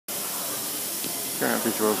Going out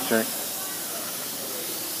visual check.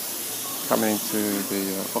 Coming into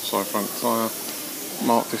the offside front tyre.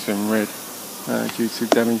 Marked this in red due to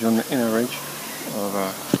damage on the inner edge of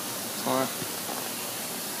tyre.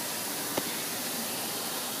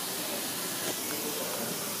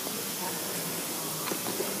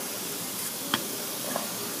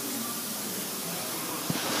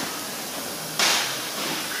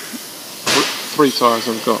 Three tyres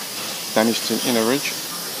have got damage to the inner edge.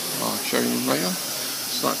 I'll show you later.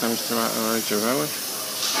 Slight damage to the outer edge of alloy.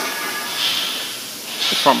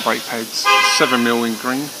 The front brake pad's 7mm in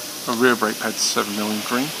green. The rear brake pad's 7mm in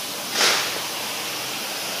green.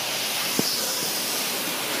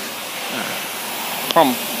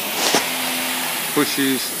 Front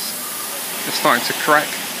bushes are starting to crack.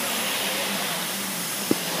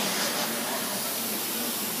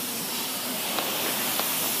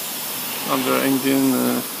 Under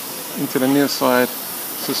engine into the near side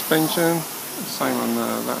suspension, same on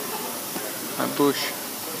that bush,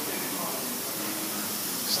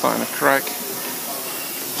 starting to crack.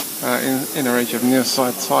 Inner edge of near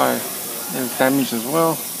side tyre is damaged as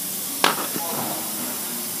well.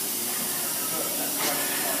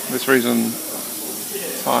 This reason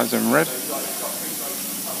tyres in red.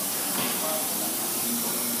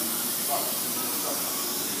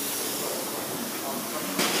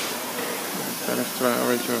 Damage to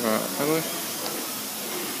our edge of alloy.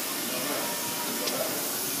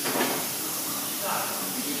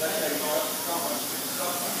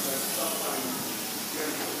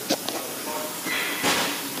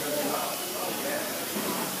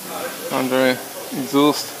 Under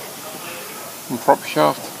exhaust and prop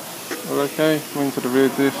shaft all okay. Went to the rear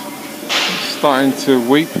diff, starting to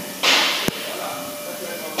weep.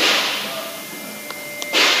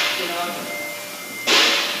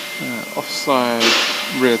 Offside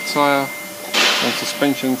rear tyre and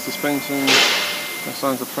suspension, no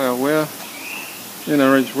signs of fair wear.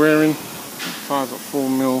 Inner edge wearing, tyres got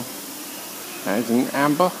 4mm and it's in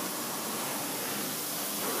amber.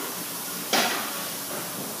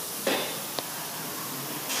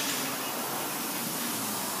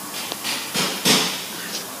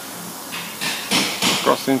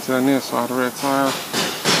 Crossed into the near side rear tyre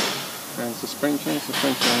and suspension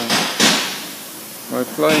no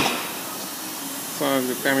play. Tyres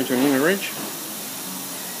got damage on inner edge.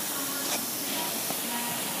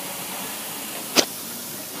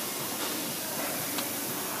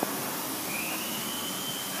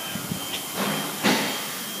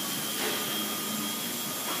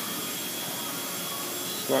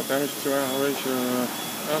 Slight damage to outer edge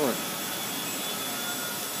alloy.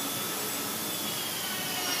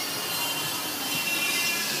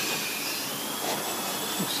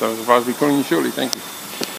 So as far as we're calling you shortly, thank you.